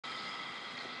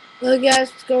Hello guys,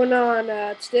 what's going on?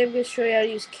 Today I'm going to show you how to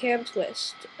use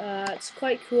camtwist. It's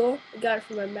quite cool. I got it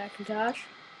from my Macintosh.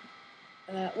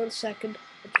 One second.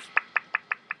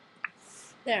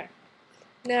 There.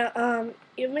 Now,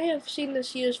 you may have seen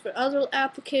this used for other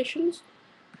applications.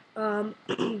 So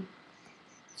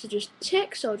just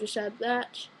tick, so I'll just add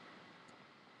that.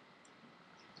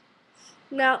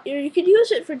 Now, you could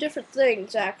use it for different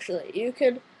things, actually. You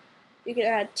could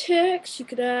add ticks, you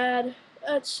could add,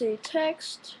 let's see,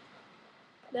 text,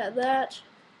 add that.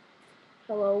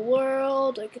 Hello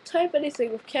world. I could type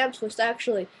anything with camtwist.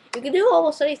 Actually, you can do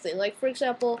almost anything. Like for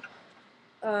example,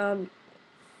 let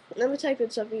me type in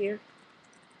something here.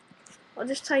 I'll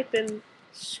just type in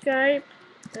Skype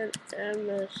and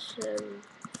MSN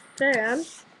fan.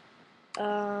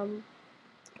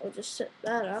 I'll just set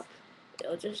that up.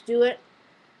 I'll just do it.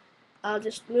 I'll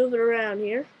just move it around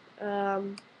here.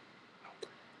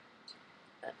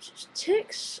 That's just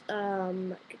ticks.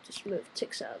 I could just move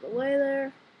ticks out of the way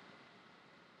there.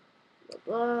 Blah,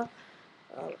 blah.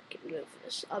 I can move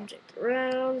this object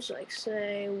around, so I can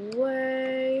say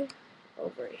way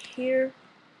over here.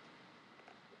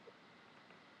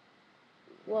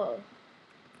 Whoa.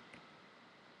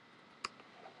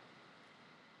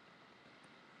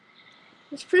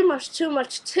 It's pretty much too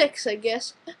much ticks, I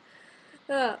guess.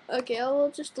 Okay,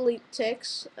 I'll just delete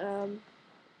ticks.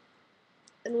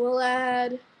 And we'll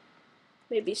add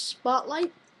maybe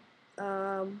spotlight.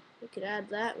 We could add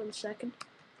that 1 second.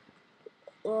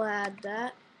 We'll add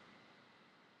that.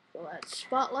 We'll add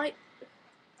spotlight.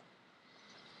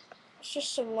 It's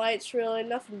just some lights, really,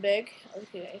 nothing big.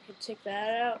 Okay, I can take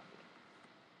that out.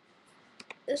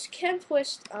 This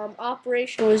camtwist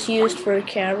operation was used for a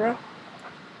camera.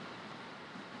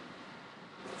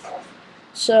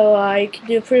 So I can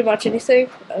do pretty much anything.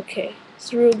 Okay,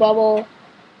 through bubble.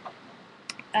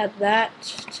 Add that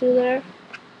to there.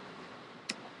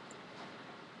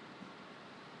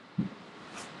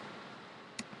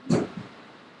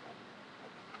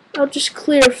 I'll just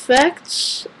clear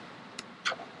effects.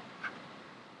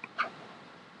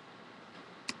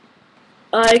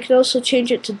 I can also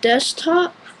change it to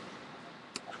desktop.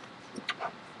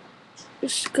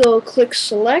 Just go click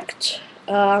select.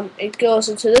 It goes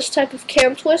into this type of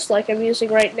camtwist like I'm using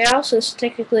right now, so this is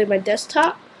technically my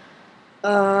desktop.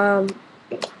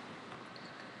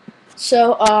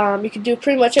 You can do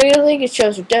pretty much anything. It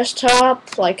shows your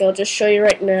desktop, like I'll just show you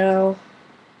right now.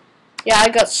 Yeah, I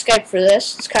got Skype for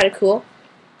this. It's kind of cool.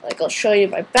 Like I'll show you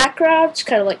my background. It's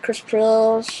kind of like Chris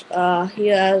Peril's.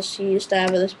 He used to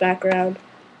have this background,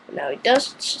 but now he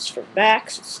doesn't. It's just for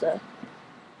Macs. It's the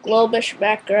globish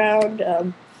background.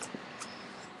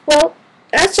 Well,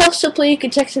 that's all simply you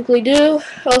can technically do.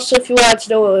 Also, if you wanted to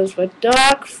know what was my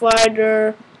dock,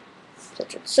 finder,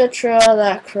 etc.,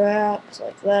 that crap,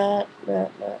 like that.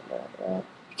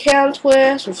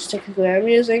 Camtwist, which is technically what I'm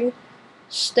using.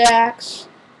 Stacks.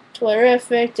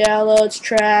 Twitterific, downloads,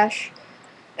 trash,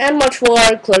 and much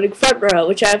more, including front row,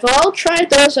 which I've all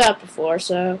tried those out before,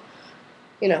 so,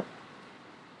 you know.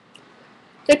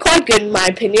 They're quite good in my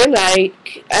opinion. I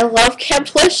love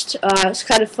camtwist. It's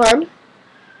kind of fun.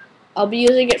 I'll be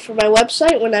using it for my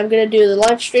website when I'm going to do the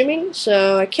live streaming,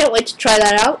 so I can't wait to try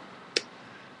that out.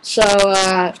 So,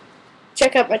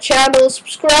 check out my channel,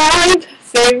 subscribe,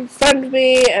 friend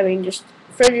me, just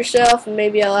friend yourself, and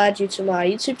maybe I'll add you to my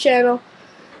YouTube channel.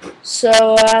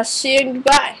 So, see you and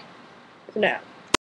goodbye for now.